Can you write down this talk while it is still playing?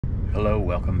Hello,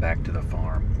 welcome back to the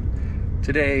farm.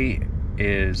 Today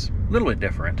is a little bit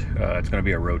different. It's going to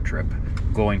be a road trip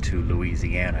going to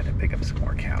Louisiana to pick up some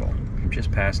more cattle. I'm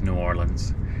just past New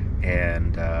Orleans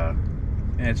and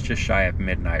it's just shy of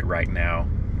midnight right now,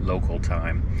 local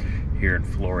time here in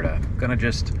Florida. I'm going to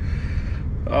just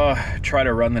try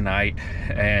to run the night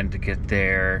and to get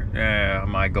there.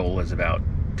 My goal is about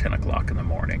 10 o'clock in the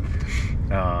morning.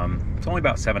 It's only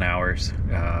about 7 hours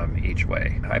each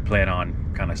way. I plan on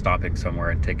kind of stopping somewhere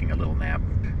and taking a little nap.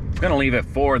 I'm gonna leave at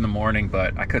 4 in the morning,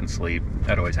 but I couldn't sleep.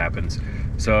 That always happens.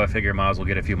 So I figure I might as well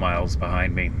get a few miles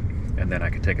behind me and then I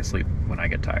can take a sleep when I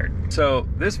get tired. So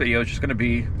this video is just gonna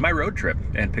be my road trip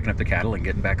and picking up the cattle and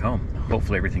getting back home.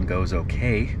 Hopefully everything goes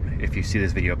okay. If you see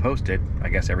this video posted, I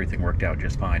guess everything worked out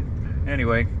just fine.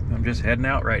 Anyway, I'm just heading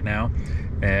out right now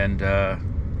and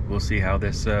we'll see how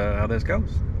this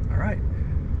goes. All right,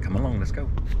 come along, let's go.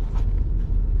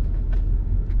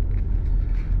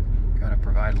 Gotta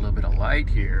provide a little bit of light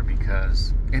here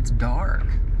because it's dark.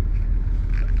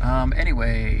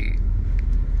 Anyway,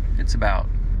 it's about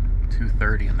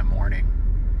 2:30 in the morning.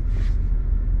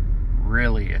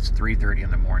 Really, it's 3:30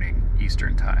 in the morning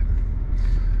Eastern time.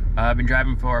 I've been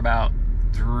driving for about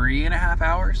 3.5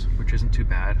 hours, which isn't too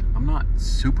bad. I'm not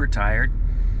super tired,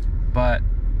 but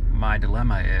my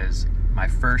dilemma is my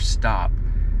first stop,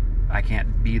 I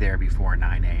can't be there before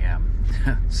 9 a.m.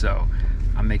 So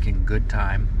I'm making good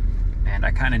time, and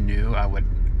I kind of knew I would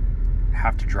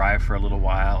have to drive for a little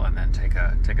while and then take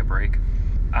a break.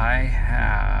 I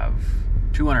have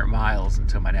 200 miles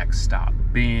until my next stop.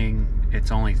 Being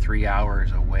it's only 3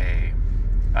 hours away,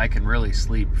 I can really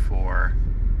sleep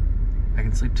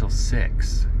till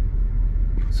 6.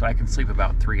 So I can sleep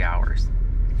about 3 hours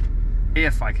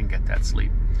if I can get that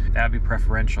sleep. That'd be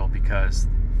preferential because,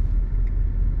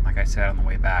 like I said on the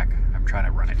way back, I'm trying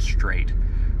to run it straight.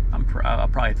 I'll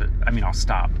probably I'll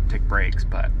stop, take breaks,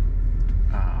 but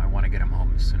I want to get them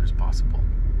home as soon as possible.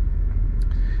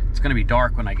 It's going to be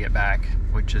dark when I get back,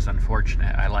 which is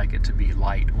unfortunate. I like it to be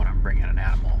light when I'm bringing an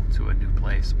animal to a new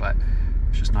place, but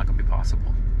it's just not going to be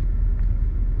possible.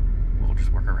 We'll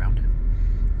just work around it.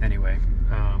 Anyway,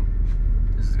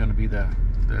 this is going to be the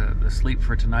sleep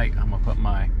for tonight. I'm going to put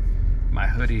my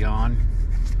hoodie on,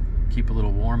 keep a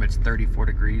little warm. It's 34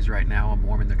 degrees right now. I'm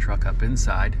warming the truck up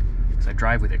inside because I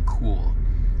drive with it cool.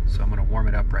 So I'm going to warm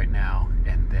it up right now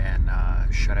and then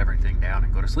shut everything down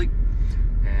and go to sleep.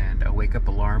 And a wake up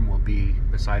alarm will be,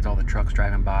 besides all the trucks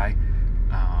driving by,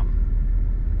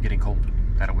 getting cold.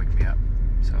 That'll wake me up.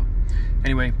 So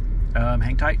anyway,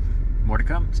 hang tight. More to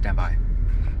come. Stand by.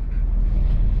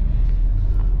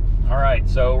 All right,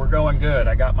 so we're going good.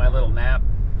 I got my little nap.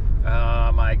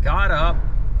 I got up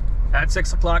at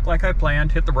 6 o'clock like I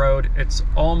planned, hit the road. It's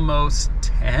almost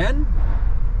 10.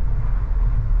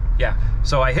 Yeah,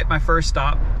 so I hit my first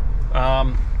stop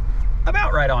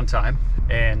about right on time,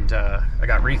 and I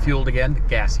got refueled again. The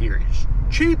gas here is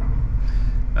cheap.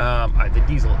 The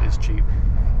diesel is cheap.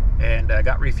 And I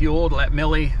got refueled, let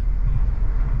Millie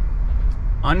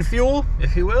unfuel,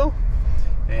 if you will,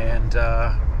 and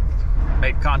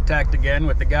made contact again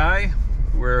with the guy.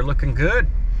 We're looking good.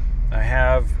 I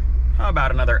have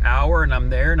about another hour and I'm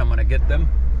there, and I'm gonna get them,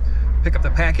 pick up the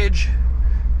package,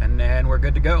 and then we're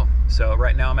good to go. So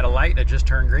right now I'm at a light and it just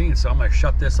turned green, so I'm gonna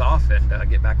shut this off and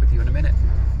get back with you in a minute.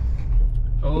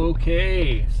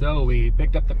 Okay, so we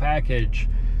picked up the package.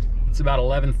 It's about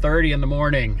 11:30 in the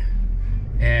morning,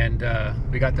 and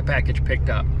we got the package picked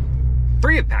up.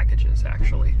 3 packages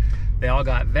actually. They all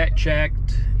got vet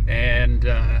checked and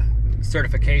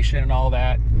certification and all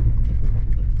that.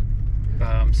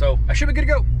 So I should be good to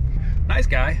go. Nice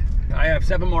guy. I have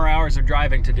 7 more hours of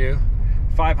driving to do,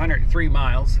 503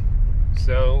 miles.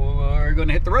 So we're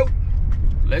gonna hit the road.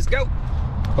 Let's go.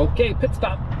 Okay, pit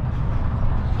stop.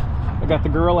 I got the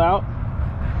girl out.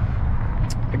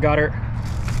 I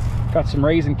got some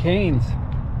Raisin Canes.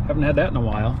 Haven't had that in a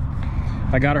while.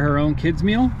 I got her own kids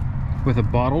meal with a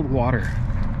bottled water.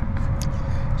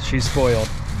 She's spoiled.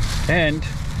 And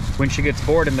when she gets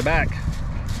bored in the back,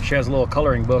 she has a little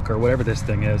coloring book or whatever this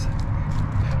thing is.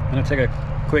 I'm gonna take a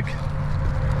quick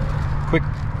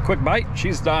bite.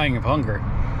 She's dying of hunger.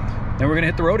 Then we're gonna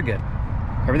hit the road again.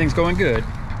 Everything's going good.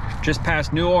 Just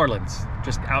past New Orleans,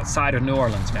 just outside of New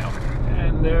Orleans now.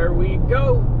 And there we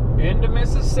go, into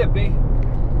Mississippi.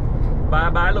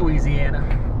 Bye-bye, Louisiana.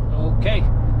 Okay,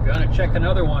 gonna check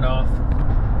another one off.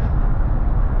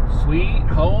 Sweet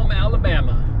home,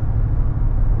 Alabama.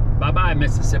 Bye-bye,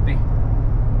 Mississippi.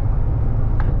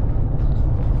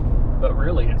 But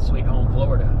really, it's sweet home,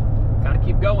 Florida. Gotta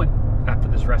keep going after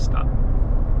this rest stop.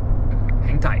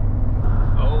 Hang tight.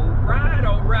 All right,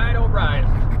 all right, all right.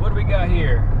 What do we got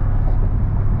here?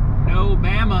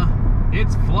 Alabama.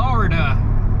 It's Florida.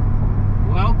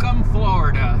 Welcome,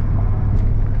 Florida.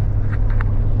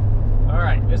 All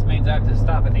right, this means I have to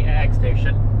stop at the ag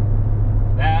station.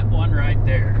 That one right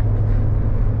there.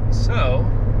 So,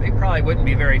 they probably wouldn't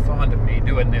be very fond of me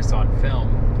doing this on film.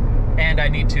 And I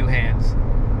need two hands.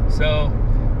 So,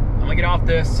 I'm gonna get off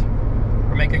this.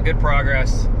 We're making good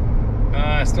progress.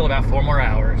 Still about 4 more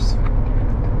hours.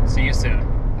 See you soon.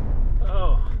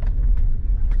 Oh,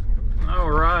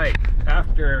 all right.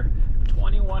 After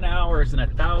 21 hours and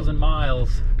 1,000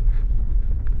 miles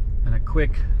and a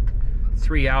quick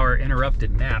 3-hour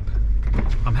interrupted nap,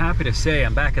 I'm happy to say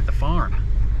I'm back at the farm.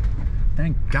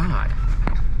 Thank God.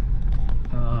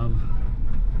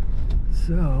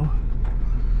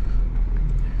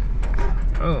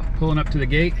 Pulling up to the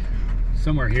gate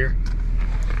somewhere here.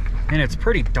 And it's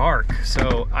pretty dark,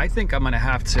 so I think I'm gonna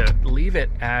have to leave it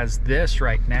as this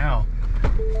right now.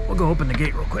 We'll go open the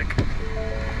gate real quick.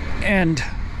 And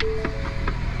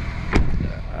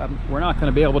we're not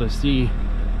gonna be able to see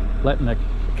letting the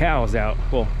cows out.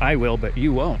 Well, I will, but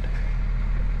you won't.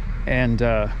 And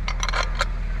I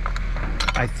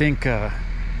think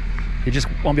you just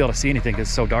won't be able to see anything because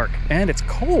it's so dark. And it's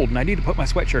cold, and I need to put my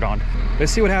sweatshirt on.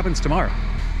 Let's see what happens tomorrow.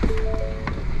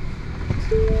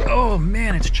 Oh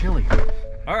man, it's chilly.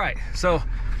 All right, so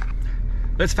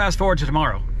let's fast forward to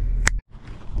tomorrow.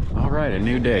 All right, a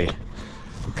new day.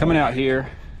 I'm coming out here,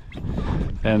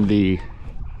 and the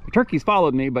turkeys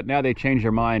followed me, but now they changed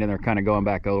their mind and they're kind of going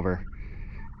back over.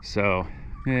 So,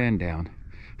 and down.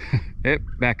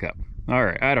 Back up. All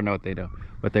right, I don't know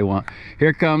what they want.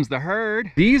 Here comes the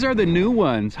herd. These are the new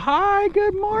ones. Hi,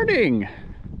 good morning.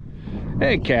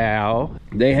 Hey, cow.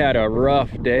 They had a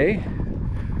rough day.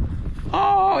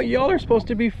 Oh, y'all are supposed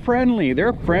to be friendly.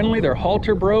 They're friendly, their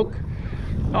halter broke,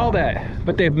 all that.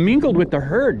 But they've mingled with the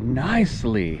herd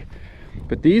nicely.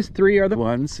 But these 3 are the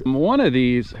ones. One of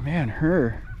these, man,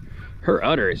 her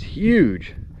udder is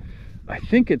huge. I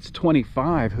think it's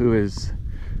 25, who is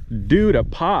due to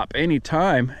pop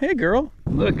anytime. Hey girl,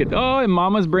 look at, oh, and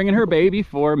mama's bringing her baby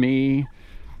for me.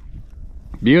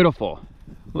 Beautiful.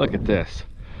 Look at this.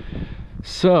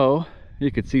 So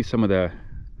you could see some of the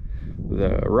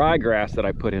ryegrass that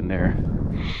I put in there.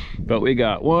 But we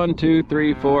got 1, 2,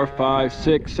 3, 4, 5,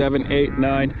 6, 7, 8,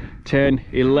 9, 10,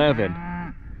 11.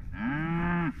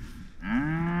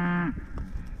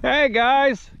 Hey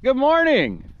guys, good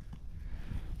morning.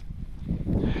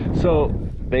 So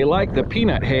they like the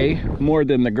peanut hay more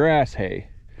than the grass hay.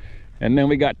 And then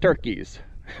we got turkeys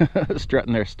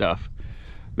strutting their stuff.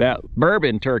 That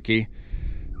bourbon turkey,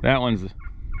 that one's,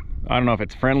 I don't know if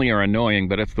it's friendly or annoying,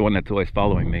 but it's the one that's always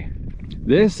following me.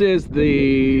 This is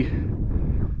the,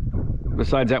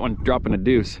 besides that one dropping a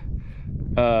deuce,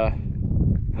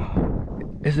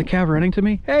 is the calf running to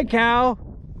me? Hey cow,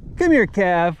 come here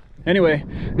calf. Anyway,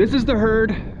 this is the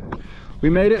herd. We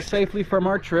made it safely from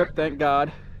our trip, thank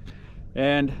God.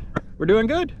 And we're doing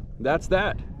good. That's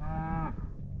that.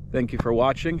 Thank you for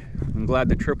watching. I'm glad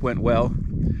the trip went well.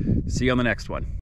 See you on the next one.